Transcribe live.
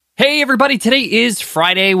Hey everybody, today is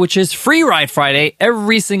Friday, which is Free Ride Friday.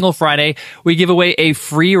 Every single Friday, we give away a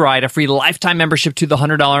free ride, a free lifetime membership to the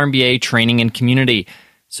 $100 MBA training and community.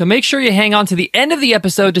 So make sure you hang on to the end of the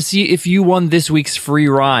episode to see if you won this week's free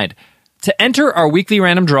ride. To enter our weekly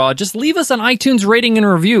random draw, just leave us an iTunes rating and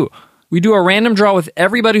review. We do a random draw with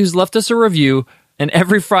everybody who's left us a review, and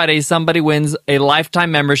every Friday, somebody wins a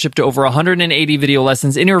lifetime membership to over 180 video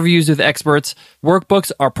lessons, interviews with experts,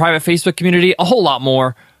 workbooks, our private Facebook community, a whole lot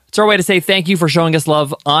more. It's our way to say thank you for showing us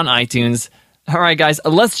love on iTunes. All right, guys,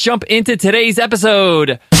 let's jump into today's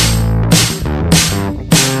episode.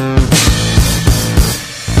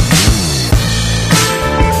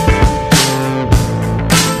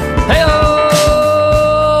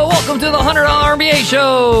 Hey-o! Welcome to the $100 MBA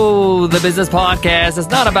Show, the business podcast. It's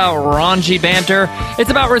not about raunchy banter.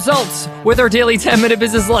 It's about results with our daily 10-minute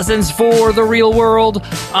business lessons for the real world.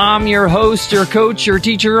 I'm your host, your coach, your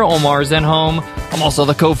teacher, Omar Zenhom. I'm also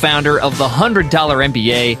the co-founder of the $100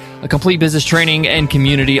 MBA, a complete business training and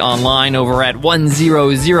community online over at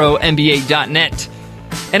 100mba.net.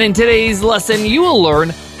 And in today's lesson, you will learn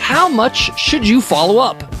how much should you follow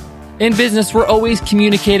up. In business, we're always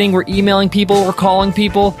communicating, we're emailing people, we're calling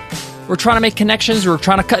people, we're trying to make connections, we're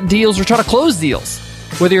trying to cut deals, we're trying to close deals.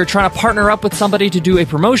 Whether you're trying to partner up with somebody to do a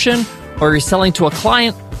promotion, or you're selling to a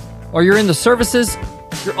client, or you're in the services,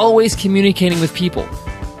 you're always communicating with people.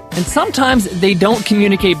 And sometimes they don't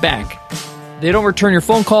communicate back. They don't return your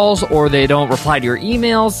phone calls or they don't reply to your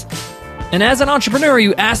emails. And as an entrepreneur,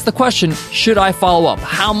 you ask the question, should I follow up?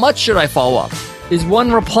 How much should I follow up? Is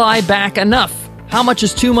one reply back enough? How much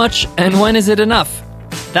is too much? And when is it enough?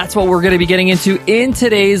 That's what we're going to be getting into in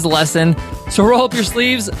today's lesson. So roll up your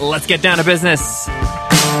sleeves. Let's get down to business.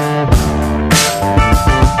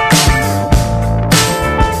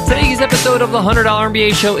 Today's episode of the $100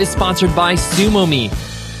 MBA Show is sponsored by SumoMe.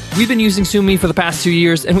 We've been using SumoMe for the past 2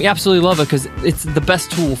 years, and we absolutely love it because it's the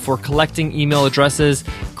best tool for collecting email addresses,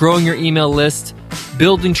 growing your email list,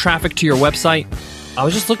 building traffic to your website. I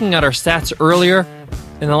was just looking at our stats earlier.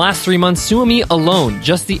 In the last 3 months, SumoMe alone,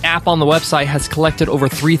 just the app on the website, has collected over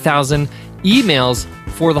 3,000 emails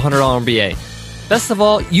for the $100 MBA. Best of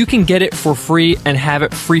all, you can get it for free and have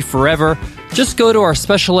it free forever. Just go to our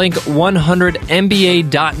special link,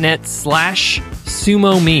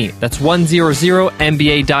 100mba.net/SumoMe. That's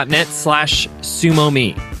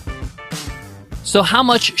 100mba.net/SumoMe. So how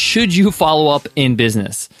much should you follow up in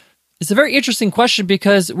business? It's a very interesting question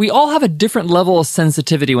because we all have a different level of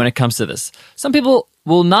sensitivity when it comes to this. Some people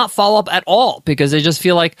will not follow up at all because they just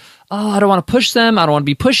feel like, oh, I don't want to push them. I don't want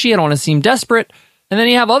to be pushy. I don't want to seem desperate. And then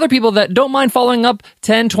you have other people that don't mind following up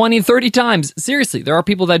 10, 20, 30 times. Seriously, there are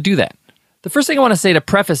people that do that. The first thing I want to say to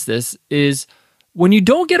preface this is when you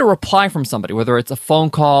don't get a reply from somebody, whether it's a phone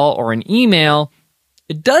call or an email,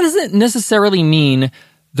 it doesn't necessarily mean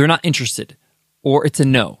they're not interested or it's a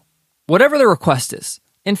no, whatever the request is.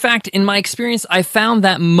 In fact, in my experience, I found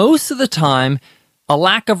that most of the time, a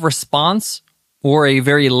lack of response or a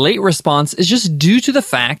very late response is just due to the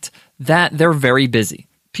fact that they're very busy.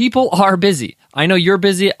 People are busy. I know you're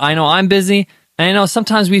busy. I know I'm busy. And I know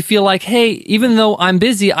sometimes we feel like, hey, even though I'm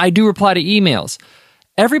busy, I do reply to emails.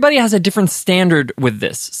 Everybody has a different standard with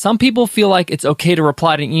this. Some people feel like it's okay to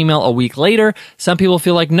reply to an email a week later. Some people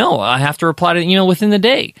feel like, no, I have to reply to an email within the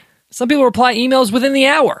day. Some people reply emails within the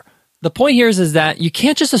hour. The point here is that you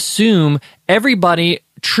can't just assume everybody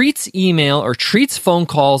treats email or treats phone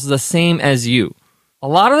calls the same as you. A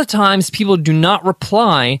lot of the times people do not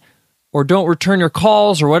reply or don't return your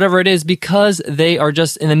calls or whatever it is because they are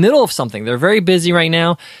just in the middle of something. They're very busy right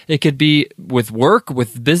now. It could be with work,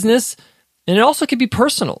 with business, and it also could be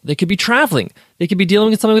personal. They could be traveling. They could be dealing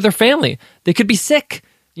with something with their family. They could be sick.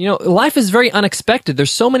 You know, life is very unexpected.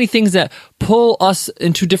 There's so many things that pull us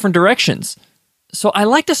into different directions. So I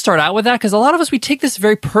like to start out with that because a lot of us, we take this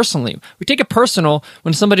very personally. We take it personal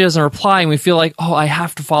when somebody doesn't reply and we feel like, oh, I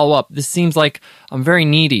have to follow up. This seems like I'm very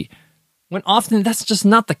needy. When often that's just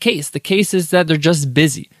not the case. The case is that they're just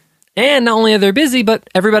busy. And not only are they busy, but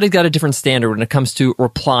everybody's got a different standard when it comes to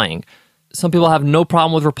replying. Some people have no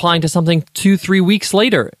problem with replying to something 2-3 weeks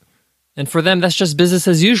later. And for them, that's just business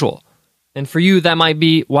as usual. And for you, that might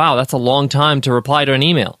be, wow, that's a long time to reply to an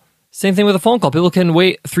email. Same thing with a phone call. People can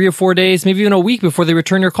wait 3 or 4 days, maybe even a week before they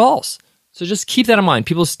return your calls. So just keep that in mind.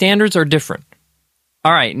 People's standards are different.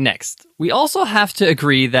 All right, next. We also have to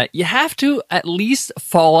agree that you have to at least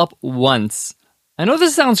follow up once. I know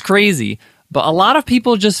this sounds crazy, but a lot of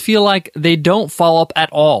people just feel like they don't follow up at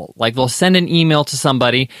all. Like they'll send an email to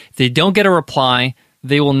somebody. If they don't get a reply,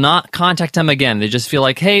 they will not contact them again. They just feel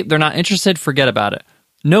like, hey, they're not interested, forget about it.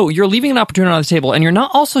 No, you're leaving an opportunity on the table, and you're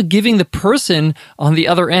not also giving the person on the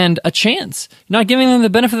other end a chance. You're not giving them the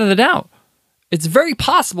benefit of the doubt. It's very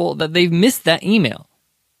possible that they've missed that email.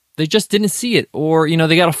 They just didn't see it, or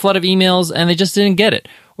they got a flood of emails and they just didn't get it,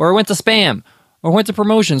 or it went to spam, or went to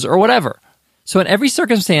promotions, or whatever. So in every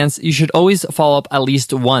circumstance, you should always follow up at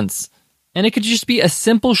least once. And it could just be a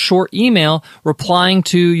simple short email replying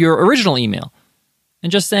to your original email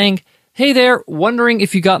and just saying, hey there, wondering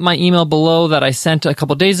if you got my email below that I sent a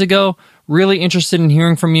couple days ago. Really interested in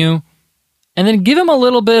hearing from you. And then give them a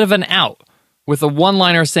little bit of an out with a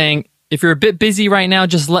one-liner saying, if you're a bit busy right now,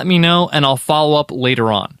 just let me know and I'll follow up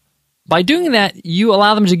later on. By doing that, you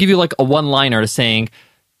allow them to give you like a one-liner saying,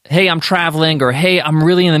 hey, I'm traveling, or hey, I'm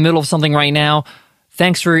really in the middle of something right now.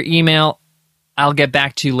 Thanks for your email. I'll get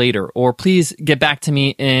back to you later. Or please get back to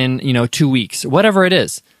me in 2 weeks, whatever it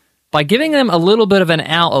is. By giving them a little bit of an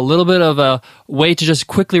out, a little bit of a way to just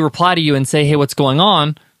quickly reply to you and say, hey, what's going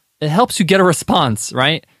on? It helps you get a response,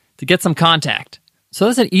 right? To get some contact. So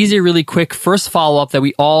that's an easy, really quick first follow-up that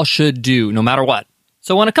we all should do, no matter what.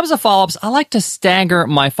 So when it comes to follow-ups, I like to stagger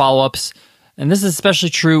my follow-ups, and this is especially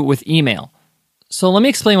true with email. So let me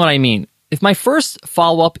explain what I mean. If my first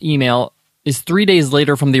follow-up email is 3 days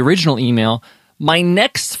later from the original email, my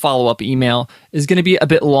next follow-up email is going to be a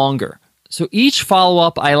bit longer. So each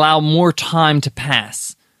follow-up, I allow more time to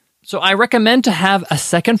pass. So I recommend to have a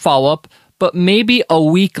second follow-up, but maybe a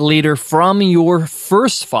week later from your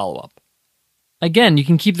first follow-up. Again, you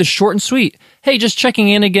can keep this short and sweet. Hey, just checking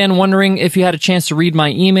in again, wondering if you had a chance to read my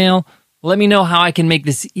email. Let me know how I can make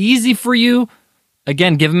this easy for you.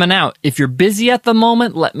 Again, give them an out. If you're busy at the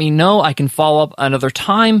moment, let me know. I can follow up another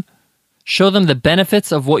time. Show them the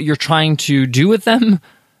benefits of what you're trying to do with them.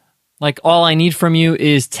 Like, all I need from you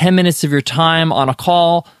is 10 minutes of your time on a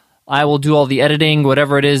call. I will do all the editing,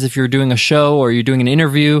 whatever it is, if you're doing a show or you're doing an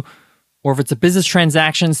interview. Or if it's a business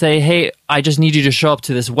transaction, say, hey, I just need you to show up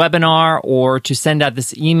to this webinar or to send out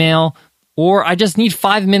this email. Or I just need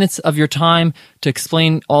 5 minutes of your time to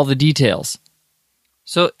explain all the details.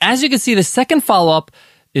 So as you can see, the second follow-up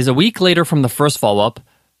is a week later from the first follow-up.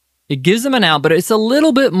 It gives them an out, but it's a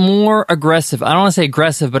little bit more aggressive. I don't want to say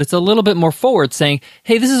aggressive, but it's a little bit more forward, saying,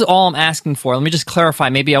 hey, this is all I'm asking for. Let me just clarify.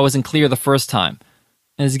 Maybe I wasn't clear the first time.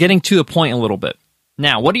 And it's getting to the point a little bit.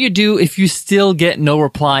 Now, what do you do if you still get no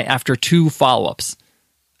reply after 2 follow-ups?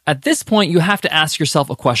 At this point, you have to ask yourself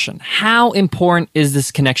a question. How important is this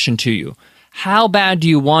connection to you? How bad do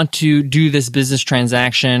you want to do this business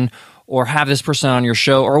transaction or have this person on your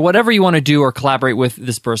show or whatever you want to do or collaborate with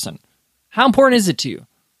this person? How important is it to you?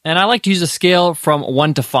 And I like to use a scale from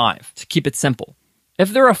 1 to 5 to keep it simple.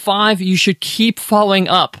 If they're a 5, you should keep following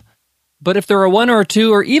up. But if they're a 1 or a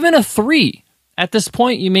 2 or even a 3, at this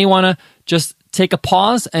point, you may want to just take a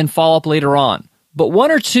pause and follow up later on. But 1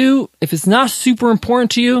 or 2, if it's not super important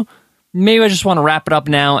to you, maybe I just want to wrap it up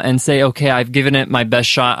now and say, okay, I've given it my best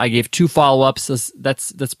shot. I gave 2 follow-ups.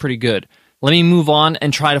 That's pretty good. Let me move on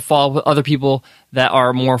and try to follow up with other people that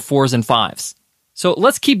are more 4s and 5s. So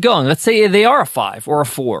let's keep going. Let's say they are a 5 or a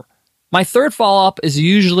 4. My third follow-up is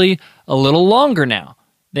usually a little longer now.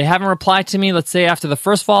 They haven't replied to me, let's say after the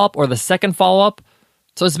first follow-up or the second follow-up.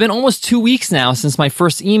 So it's been almost 2 weeks now since my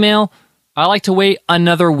first email. I like to wait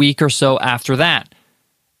another week or so after that.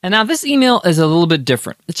 And now this email is a little bit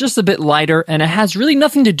different. It's just a bit lighter, and it has really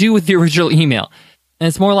nothing to do with the original email. And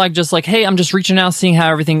it's more like just like, hey, I'm just reaching out, seeing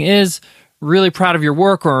how everything is. Really proud of your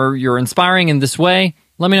work, or you're inspiring in this way.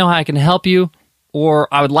 Let me know how I can help you.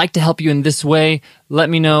 Or I would like to help you in this way. Let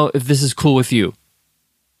me know if this is cool with you.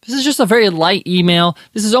 This is just a very light email.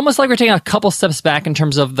 This is almost like we're taking a couple steps back in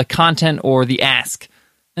terms of the content or the ask.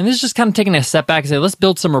 And this is just kind of taking a step back and say, let's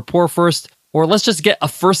build some rapport first. Or let's just get a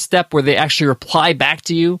first step where they actually reply back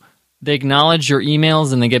to you. They acknowledge your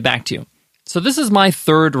emails and they get back to you. So this is my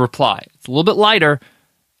third reply. It's a little bit lighter.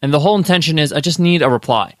 And the whole intention is I just need a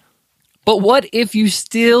reply. But what if you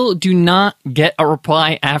still do not get a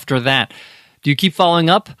reply after that? Do you keep following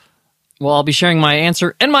up? Well, I'll be sharing my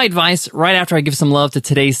answer and my advice right after I give some love to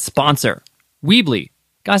today's sponsor, Weebly.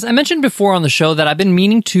 Guys, I mentioned before on the show that I've been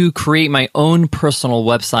meaning to create my own personal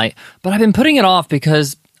website, but I've been putting it off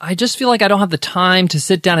because I just feel like I don't have the time to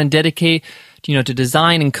sit down and dedicate, to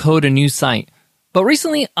design and code a new site. But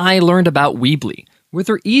recently, I learned about Weebly. With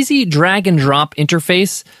their easy drag and drop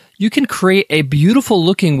interface, you can create a beautiful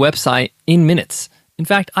looking website in minutes. In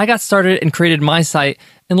fact, I got started and created my site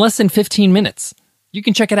in less than 15 minutes. You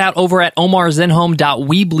can check it out over at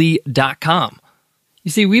omarzenhom.weebly.com. You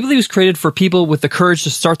see, Weebly was created for people with the courage to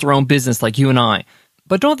start their own business like you and I,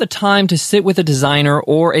 but don't have the time to sit with a designer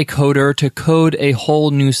or a coder to code a whole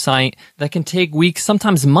new site that can take weeks,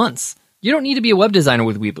 sometimes months. You don't need to be a web designer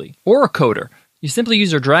with Weebly or a coder You simply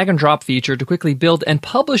use your drag and drop feature to quickly build and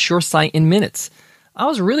publish your site in minutes. I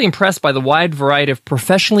was really impressed by the wide variety of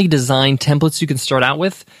professionally designed templates you can start out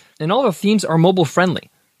with, and all the themes are mobile friendly.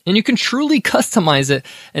 And you can truly customize it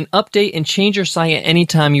and update and change your site at any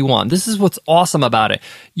time you want. This is what's awesome about it.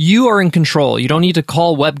 You are in control. You don't need to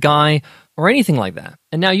call web guy or anything like that.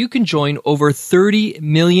 And now you can join over 30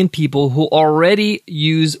 million people who already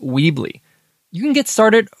use Weebly. You can get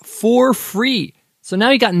started for free. So now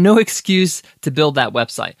you got no excuse to build that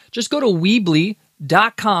website. Just go to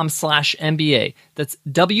Weebly.com/MBA. That's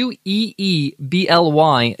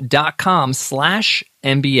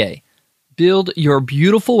WEEBLY.com/MBA. Build your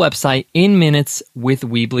beautiful website in minutes with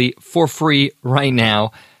Weebly for free right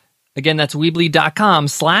now. Again, that's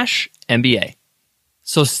Weebly.com/MBA.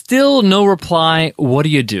 So still no reply, what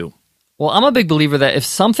do? Well, I'm a big believer that if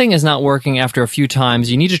something is not working after a few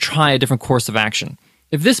times, you need to try a different course of action.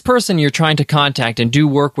 If this person you're trying to contact and do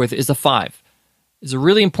work with is a 5, is a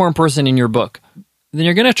really important person in your book, then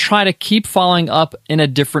you're going to try to keep following up in a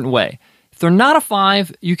different way. If they're not a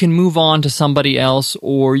 5, you can move on to somebody else,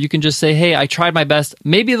 or you can just say, hey, I tried my best.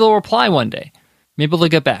 Maybe they'll reply one day. Maybe they'll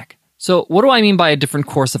get back. So what do I mean by a different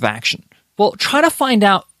course of action? Well, try to find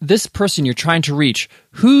out this person you're trying to reach.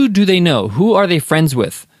 Who do they know? Who are they friends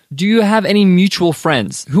with? Do you have any mutual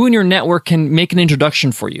friends? Who in your network can make an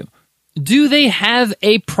introduction for you? Do they have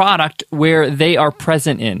a product where they are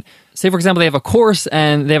present in? Say, for example, they have a course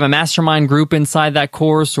and they have a mastermind group inside that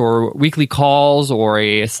course, or weekly calls, or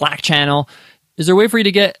a Slack channel. Is there a way for you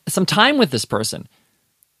to get some time with this person?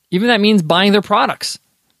 Even that means buying their products.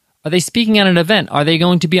 Are they speaking at an event? Are they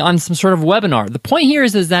going to be on some sort of webinar? The point here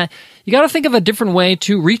is that you got to think of a different way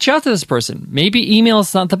to reach out to this person. Maybe email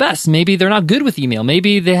is not the best. Maybe they're not good with email.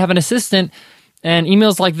 Maybe they have an assistant and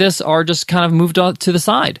emails like this are just kind of moved to the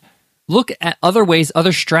side. Look at other ways,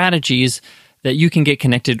 other strategies that you can get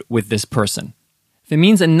connected with this person. If it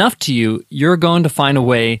means enough to you, you're going to find a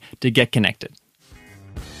way to get connected.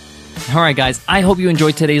 All right, guys, I hope you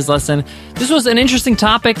enjoyed today's lesson. This was an interesting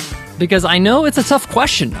topic because I know it's a tough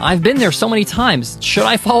question. I've been there so many times. Should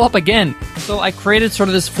I follow up again? So I created sort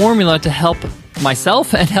of this formula to help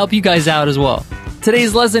myself and help you guys out as well.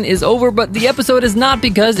 Today's lesson is over, but the episode is not,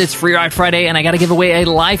 because it's Free Ride Friday and I got to give away a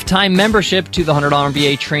lifetime membership to the $100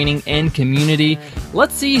 MBA training and community.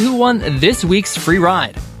 Let's see who won this week's free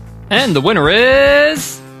ride. And the winner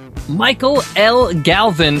is Michael L.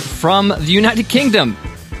 Galvin from the United Kingdom.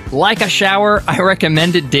 Like a shower, I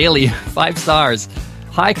recommend it daily. 5 stars.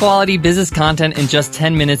 High quality business content in just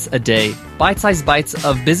 10 minutes a day. Bite-sized bites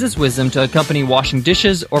of business wisdom to accompany washing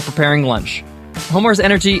dishes or preparing lunch. Homer's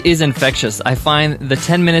energy is infectious. I find the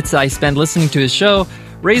 10 minutes I spend listening to his show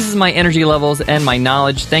raises my energy levels and my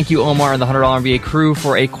knowledge. Thank you, Omar and the $100 MBA crew,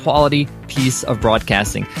 for a quality piece of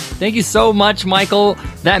broadcasting. Thank you so much, Michael.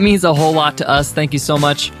 That means a whole lot to us. Thank you so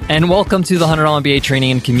much. And welcome to the $100 MBA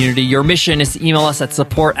training and community. Your mission is to email us at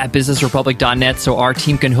support@businessrepublic.net so our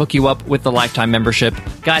team can hook you up with the lifetime membership.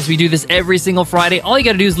 Guys, we do this every single Friday. All you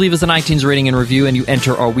got to do is leave us an iTunes rating and review, and you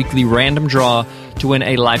enter our weekly random draw to win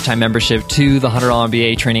a lifetime membership to the $100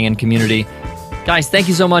 MBA training and community. Guys, thank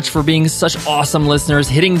you so much for being such awesome listeners,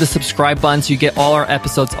 hitting the subscribe button so you get all our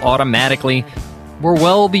episodes automatically. We're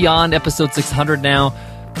well beyond episode 600 now.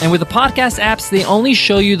 And with the podcast apps, they only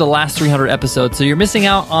show you the last 300 episodes. So you're missing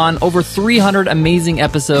out on over 300 amazing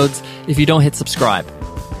episodes if you don't hit subscribe.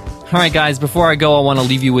 All right, guys, before I go, I want to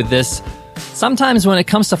leave you with this. Sometimes when it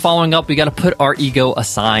comes to following up, we got to put our ego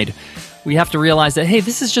aside. We have to realize that, hey,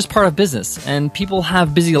 this is just part of business and people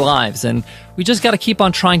have busy lives, and we just got to keep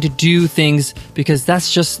on trying to do things because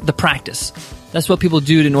that's just the practice. That's what people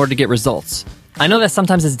do in order to get results. I know that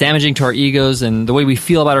sometimes it's damaging to our egos and the way we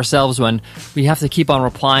feel about ourselves when we have to keep on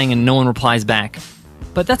replying and no one replies back.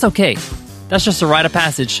 But that's okay. That's just a rite of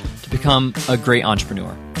passage to become a great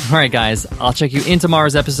entrepreneur. All right, guys, I'll check you in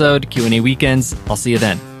tomorrow's episode, Q&A weekends. I'll see you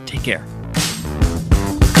then. Take care.